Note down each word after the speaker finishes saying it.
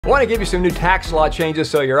I want to give you some new tax law changes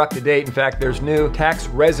so you're up to date. In fact, there's new tax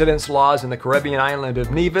residence laws in the Caribbean island of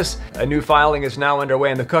Nevis. A new filing is now underway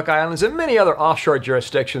in the Cook Islands and many other offshore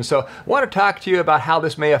jurisdictions. So I want to talk to you about how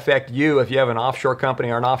this may affect you if you have an offshore company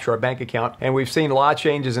or an offshore bank account. And we've seen law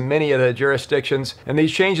changes in many of the jurisdictions. And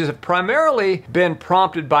these changes have primarily been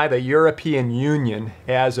prompted by the European Union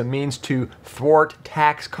as a means to thwart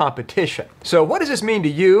tax competition. So what does this mean to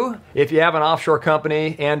you if you have an offshore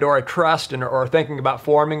company and or a trust or thinking about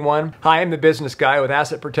forming one? Hi, I'm the business guy with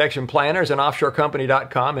Asset Protection Planners and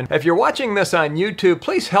offshorecompany.com. And if you're watching this on YouTube,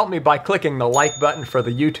 please help me by clicking the like button for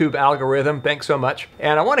the YouTube algorithm. Thanks so much.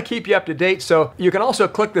 And I want to keep you up to date, so you can also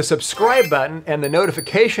click the subscribe button and the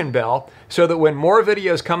notification bell so that when more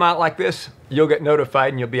videos come out like this, you'll get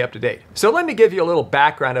notified and you'll be up to date. So let me give you a little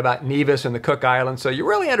background about Nevis and the Cook Islands so you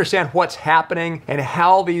really understand what's happening and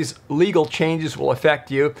how these legal changes will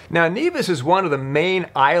affect you. Now, Nevis is one of the main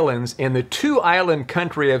islands in the two-island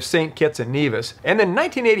country of St. Kitts and Nevis. And in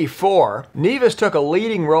 1984, Nevis took a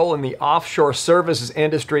leading role in the offshore services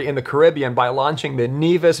industry in the Caribbean by launching the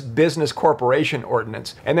Nevis Business Corporation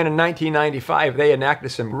Ordinance. And then in 1995, they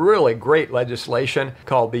enacted some really great legislation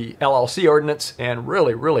called the LLC Ordinance and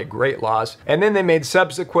really great laws. And then they made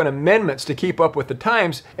subsequent amendments to keep up with the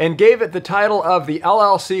times and gave it the title of the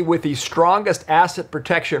LLC with the strongest asset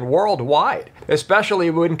protection worldwide, especially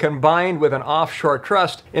when combined with an offshore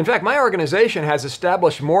trust. In fact, my organization has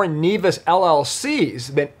established more Nevis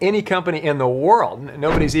LLCs than any company in the world.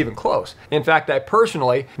 Nobody's even close. In fact, I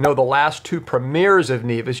personally know the last two premiers of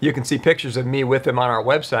Nevis. You can see pictures of me with them on our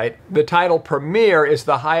website. The title premier is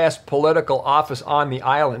the highest political office on the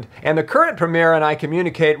island. And the current premier and I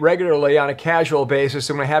communicate regularly on a casual basis,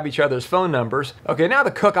 and we have each other's phone numbers. Okay, now the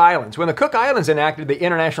Cook Islands. When the Cook Islands enacted the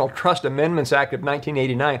International Trust Amendments Act of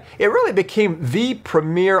 1989, it really became the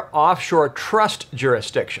premier offshore trust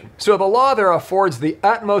jurisdiction. So the law there affords the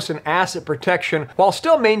utmost in asset protection while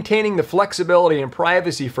still maintaining the flexibility and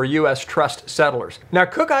privacy for U.S. trust settlers. Now,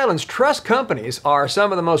 Cook Islands trust companies are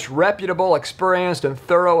some of the most reputable, experienced, and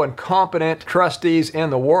thorough and competent trustees in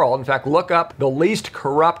the world. In fact, look up the least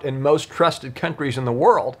corrupt and most trusted countries in the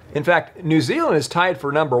world. In fact, New Zealand is tied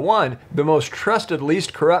for #1, the most trusted,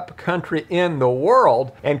 least corrupt country in the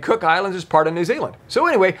world, and Cook Islands is part of New Zealand. So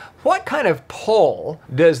anyway, what kind of pull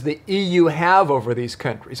does the EU have over these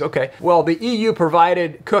countries? Okay, well, the EU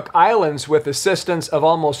provided Cook Islands with assistance of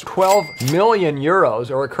almost 12 million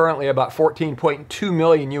euros, or currently about 14.2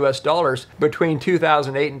 million US dollars, between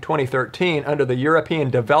 2008 and 2013 under the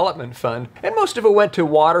European Development Fund, and most of it went to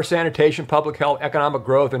water, sanitation, public health, economic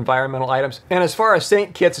growth, environmental items. And as far as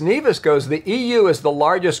St. Kitts Nevis goes, the EU is the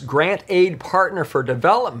largest grant aid partner for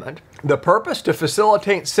development. The purpose? To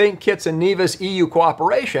facilitate St. Kitts and Nevis EU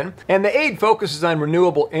cooperation, and the aid focuses on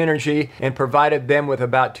renewable energy and provided them with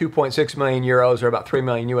about 2.6 million euros or about 3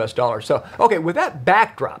 million US dollars. So, okay, with that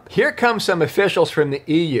backdrop, here come some officials from the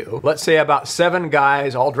EU, let's say about 7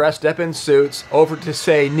 guys all dressed up in suits, over to,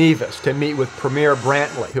 say, Nevis to meet with Premier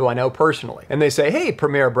Brantley, who I know personally. And they say, hey,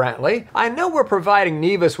 Premier Brantley, I know we're providing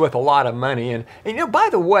Nevis with a lot of money, and you know, by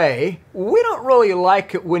the way, we don't really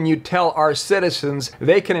like it when you tell our citizens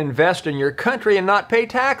they can invest in your country and not pay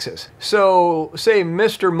taxes. So, say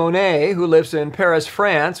Mr. Monet, who lives in Paris,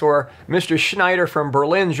 France, or Mr. Schneider from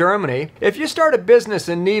Berlin, Germany, if you start a business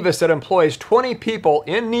in Nevis that employs 20 people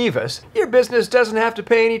in Nevis, your business doesn't have to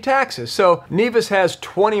pay any taxes. So Nevis has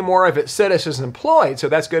 20 more of its citizens employed, so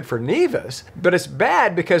that's good for Nevis. But it's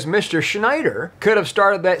bad because Mr. Schneider could have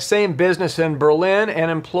started that same business in Berlin and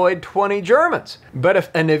employed 20 Germans. But if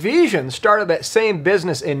a Nevisian started that same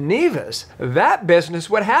business in Nevis, that business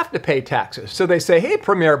would have to pay taxes. So they say, hey,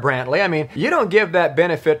 Premier Brantley, I mean, you don't give that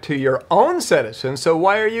benefit to your own citizens, so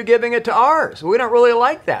why are you giving it to ours? We don't really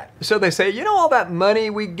like that. So they say, you know all that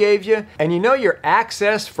money we gave you, and you know your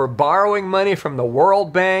access for borrowing money from the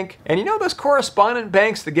World Bank, and you know those correspondent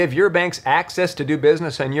banks that give your banks access to do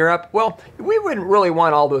business in Europe? Well, we wouldn't really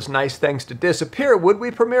want all those nice things to disappear, would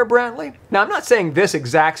we, Premier Brantley? Now, I'm not saying this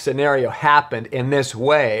exact scenario happened in this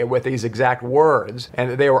way with these exact words,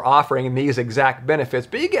 and that they were offering these exact benefits,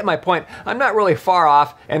 but you get my point. I'm not really far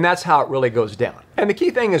off, and that's how it really goes down. And the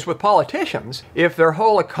key thing is with politicians, if their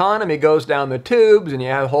whole economy goes down the tubes and you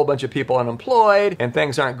have a whole bunch of people unemployed and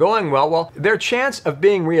things aren't going well, their chance of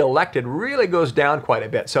being reelected really goes down quite a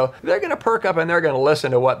bit. So they're going to perk up and they're going to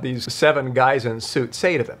listen to what these 7 guys in suits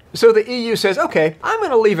say to them. So the EU says, okay, I'm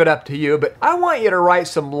going to leave it up to you, but I want you to write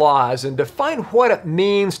some laws and define what it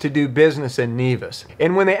means to do business in Nevis.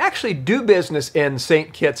 And when they actually do business in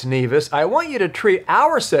St. Kitts Nevis, I want you to treat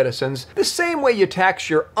our citizens citizens the same way you tax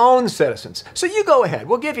your own citizens. So you go ahead.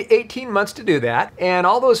 We'll give you 18 months to do that. And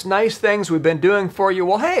all those nice things we've been doing for you,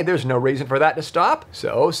 well, hey, there's no reason for that to stop.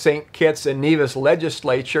 So St. Kitts and Nevis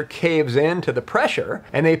legislature caves in to the pressure,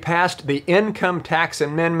 and they passed the Income Tax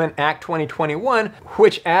Amendment Act 2021,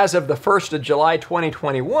 which as of the 1st of July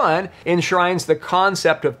 2021 enshrines the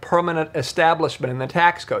concept of permanent establishment in the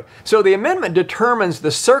tax code. So the amendment determines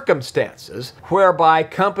the circumstances whereby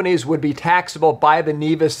companies would be taxable by the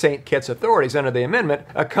Nevis St. Kitts authorities. Under the amendment,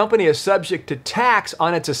 a company is subject to tax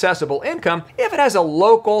on its assessable income if it has a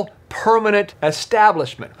local permanent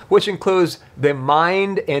establishment, which includes the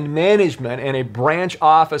mind and management in a branch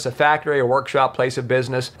office, a factory, a workshop, place of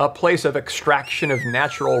business, a place of extraction of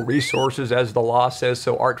natural resources, as the law says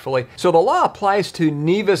so artfully. So the law applies to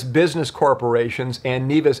Nevis business corporations and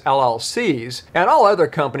Nevis LLCs and all other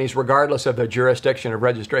companies regardless of their jurisdiction of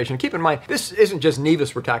registration. Keep in mind, this isn't just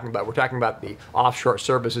Nevis we're talking about the offshore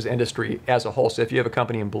services industry as a whole. So if you have a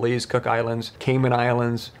company in Belize, Cook Islands, Cayman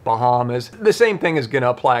Islands, Bahamas, the same thing is going to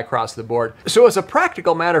apply across the board. So as a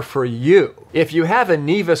practical matter for you, if you have a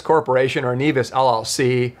Nevis corporation or a Nevis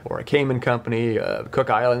LLC or a Cayman company,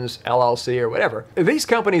 Cook Islands LLC or whatever, these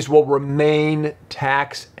companies will remain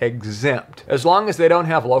tax exempt as long as they don't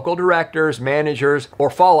have local directors, managers,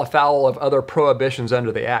 or fall afoul of other prohibitions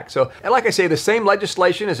under the Act. So, and like I say, the same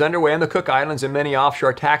legislation is underway in the Cook Islands and many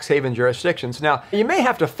offshore tax haven jurisdictions. Now, you may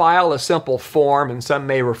have to file a simple form, and some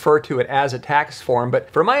may refer to it as a tax form,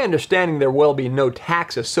 but from my understanding, there will be no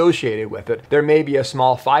tax associated with it. There may be a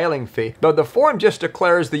small filing fee, but the form just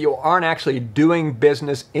declares that you aren't actually doing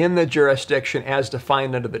business in the jurisdiction as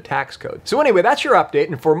defined under the tax code. So anyway, that's your update,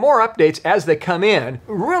 and for more updates as they come in,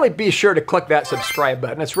 really be sure to click that subscribe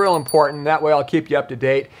button. It's real important. That way I'll keep you up to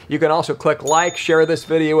date. You can also click like, share this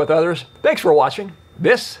video with others. Thanks for watching.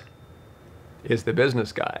 This is The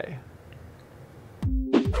Business Guy.